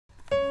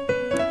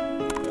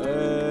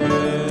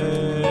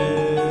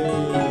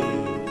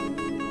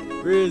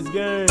wrist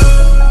game.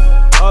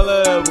 All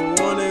I ever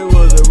wanted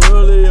was a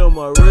Rollie on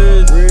my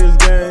wrist. Wrist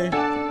game,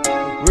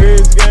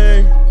 wrist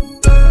game.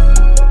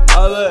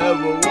 All I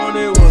ever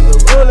wanted was a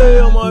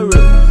Rollie on my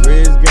wrist.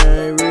 Wrist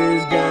game,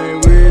 wrist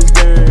game, wrist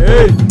game.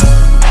 Hey.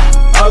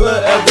 All I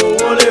ever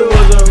wanted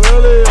was a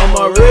Rollie on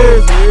my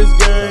wrist. Wrist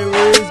game,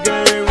 wrist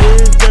game,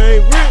 wrist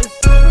game,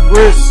 wrist.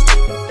 Wrist.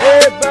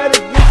 Everybody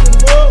get some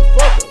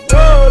motherfucking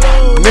roll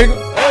on, Nigga.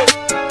 Hey.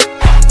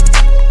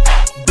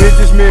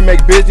 Businessmen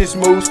make business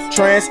moves,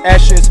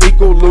 transactions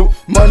equal loot.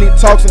 Money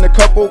talks and a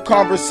couple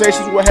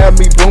conversations will have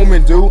me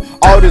booming, dude.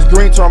 All this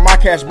green turn my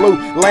cash blue.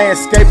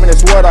 Landscaping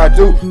is what I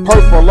do.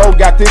 Purple low,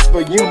 got this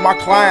for you. My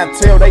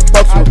clientele, they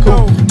fucks with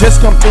cool.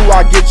 Just come through,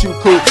 I get you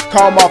cool.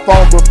 Call my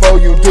phone before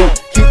you do.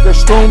 Keep the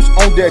shrooms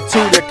on that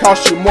too. That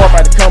cost you more if I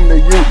had to come to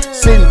you.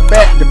 Sitting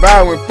back,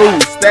 devouring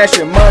food,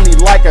 stashing money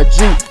like a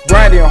Jew.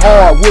 Grinding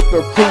hard with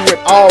the crew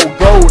with all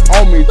gold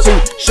on me too.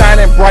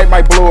 Shining bright,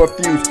 might blow a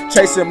fuse.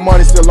 Chasing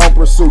money, still on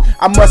pursuit.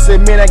 I must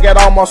admit I got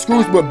all my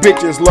screws, but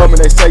bitches love me,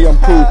 they say I'm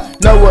cool.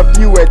 Know a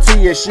few at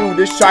TSU,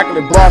 this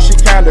chocolate bra, she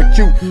kinda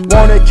cute.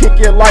 Wanna kick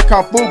it like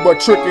Kung Fu, but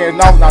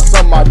tricking off not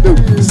something I do.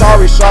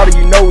 Sorry, shawty,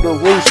 you know the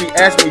rules. She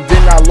asked me,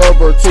 didn't I love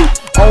her too?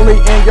 Only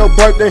in your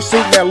birthday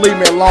suit, now leave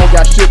me alone,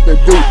 got shit to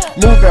do.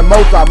 Moving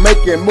multi,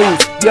 making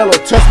moves. Yellow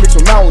touch mix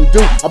with Mountain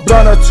Dew. A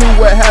blunt or two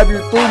will have you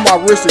through. My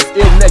wrist is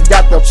ill, neck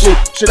got the flu.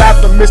 Should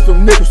have to miss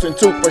them Nicholson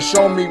too for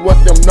showing me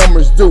what them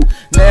numbers do.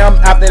 Now I'm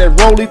after that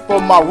Rollie for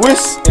my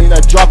wrist and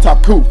that drop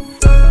top coupe.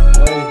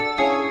 Hey,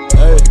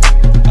 hey,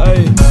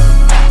 hey.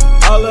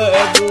 All I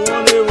ever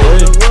wanted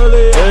was a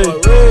Rollie on my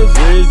wrist.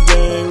 Wrist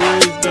game,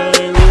 wrist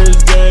game,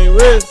 wrist game,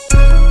 wrist.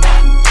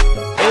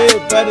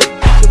 Everybody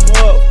get your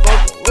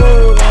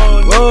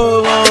motherfucking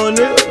roll on,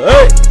 nigga.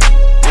 Hey.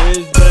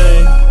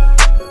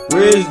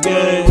 Wrist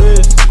game,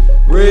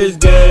 wrist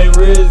game,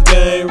 wrist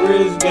game,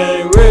 wrist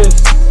game,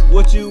 wrist.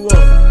 What you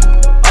want?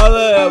 All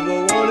I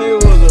ever wanted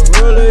was a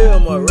Rollie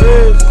on my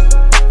wrist.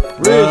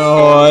 Burn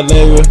hard,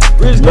 nigga.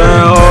 Burn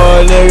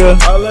hard, nigga.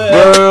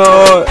 Burn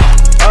hard.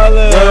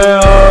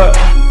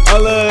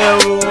 All I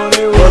ever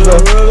wanted was a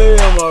Rollie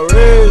on my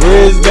wrist.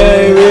 Wrist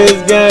game,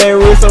 wrist game,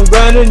 wrist. I'm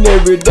grinding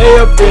every day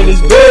up in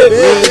this bed.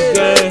 Wrist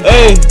game.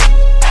 Hey,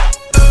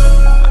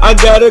 I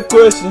got a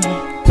question.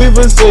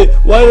 People say,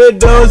 why they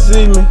don't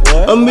see me?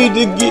 I'm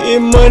either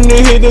getting money,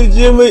 hit the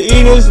gym, or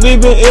eating,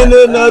 sleeping in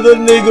another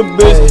nigga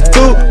bitch.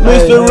 Koop,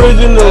 Mr.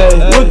 Original,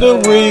 with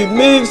the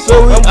remix.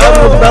 So we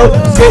out about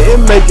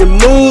getting, making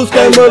moves.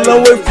 Came a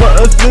long way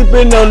from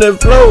sleeping on the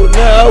floor.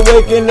 Now I'm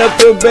waking up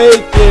to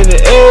bacon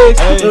and eggs.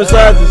 Them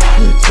sausages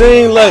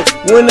seem like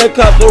when I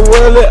caught the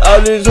Rollie,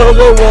 all these hoes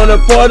they want a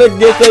party.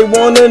 Guess they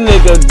want a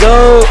nigga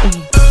go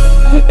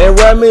and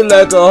ride me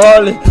like a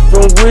Harley.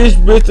 From rich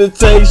bitch to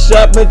take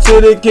shopping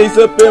to the case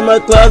up in my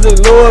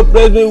closet. Lord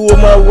bless me with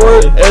my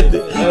work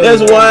ethic.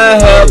 That's why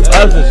I have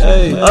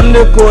options. I'm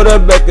the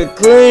quarterback of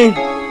clean.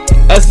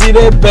 I see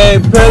that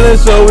bag pelling,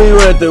 so we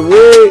rent the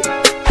rig.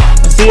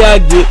 See, I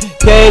get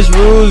cash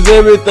rules,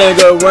 everything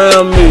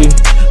around me.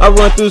 I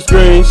run through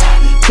screens.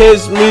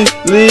 Catch me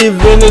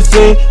leaving the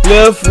scene,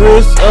 left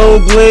wrist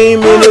on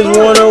gleam, and this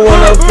one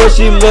first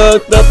she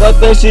looked up. I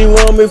think she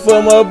want me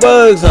for my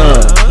bugs,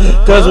 huh?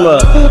 Cause my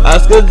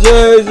Oscar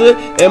jersey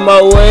and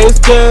my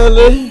waist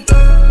curly.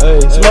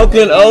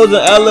 Smoking O's in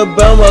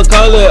Alabama,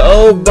 call it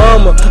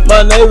Obama.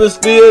 My neighbors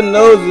still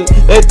knows it,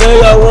 they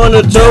think I want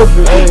a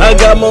trophy. I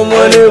got my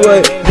money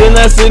right, then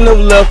I see no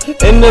left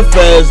in the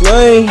fast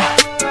lane.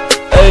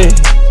 Hey.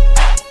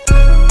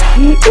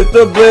 It's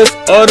the best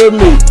order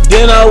me,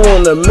 then I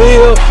want a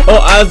meal.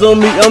 All eyes on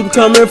me, I'm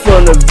coming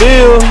from the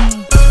Ville.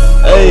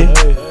 Hey,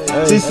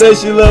 she say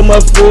she love my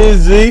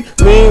physique.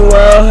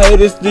 Meanwhile,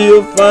 haters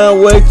still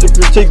find ways to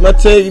critique my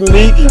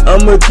technique.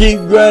 I'ma keep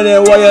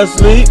grinding while I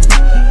sleep.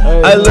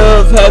 I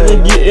love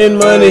having getting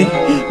money.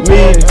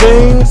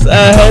 Meetings,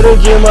 I had a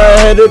gym, I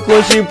had a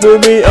queen, she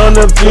put me on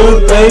a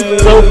few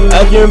things so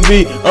I can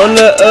be on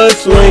the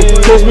upswing.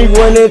 Catch me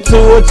running to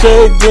a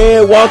check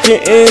in,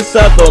 walking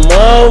inside the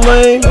mall,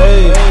 man.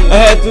 I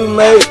had to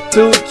make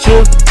 2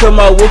 trips cause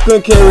my whip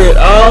couldn't carry it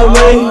all,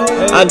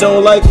 man. I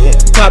don't like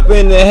it,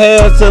 popping the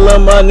hair till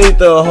I'm underneath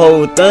the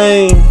whole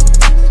thing.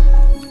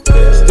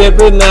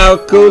 Stepping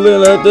out cool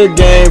and learned the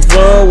game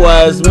from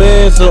wise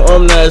men, so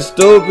I'm not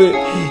stupid.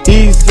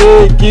 He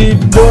said keep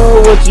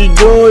doing what you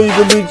doing, you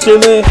can be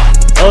chilling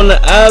on the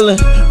island,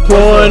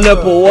 pouring up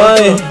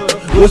Hawaiian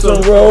with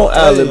some Rhode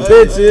Island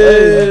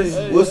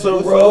bitches, with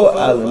some Rhode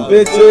Island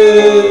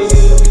bitches.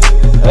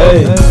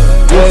 Hey,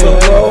 with some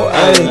Rhode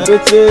Island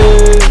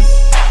bitches.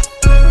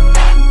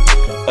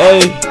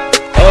 Hey,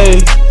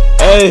 hey,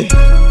 hey.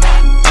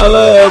 All I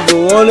ever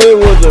wanted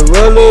was a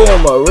Rollie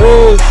on my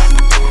wrist.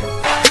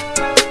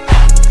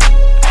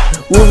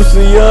 With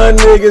some young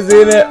niggas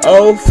in that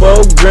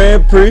 04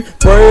 Grand Prix.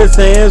 First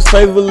hands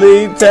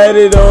favorably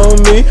tatted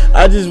on me.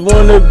 I just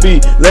wanna be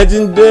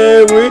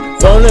legendary.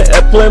 Phone the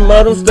airplane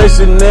model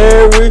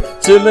stationary.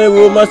 Chillin'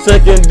 with my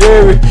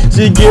secondary.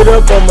 She get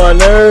up on my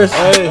nerves,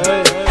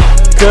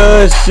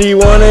 cause she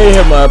wanna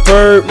hit my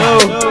perp.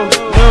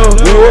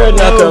 We are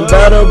not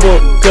compatible,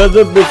 cause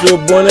the bitch was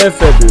born in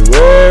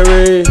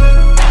February.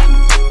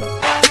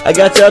 I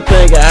got y'all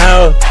thinking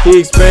how he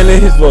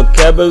expanded his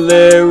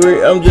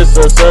vocabulary. I'm just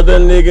a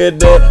southern nigga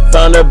that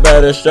found a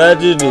better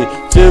strategy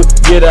to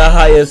get a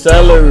higher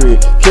salary.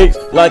 Kicks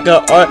like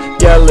an art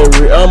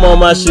gallery. I'm on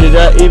my shit,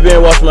 I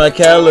even watch my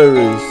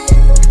calories.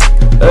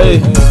 Hey,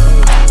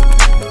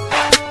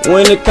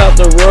 when it comes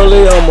to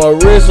Rollie on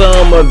my wrist,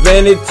 I'm a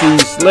vanity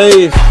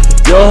slave.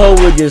 Your hoe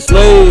will get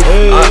slaved.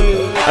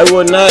 I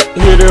will not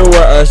hit her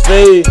where I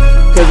stay,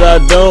 cause I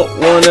don't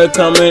wanna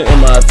come in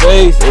my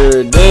face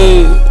every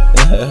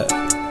day.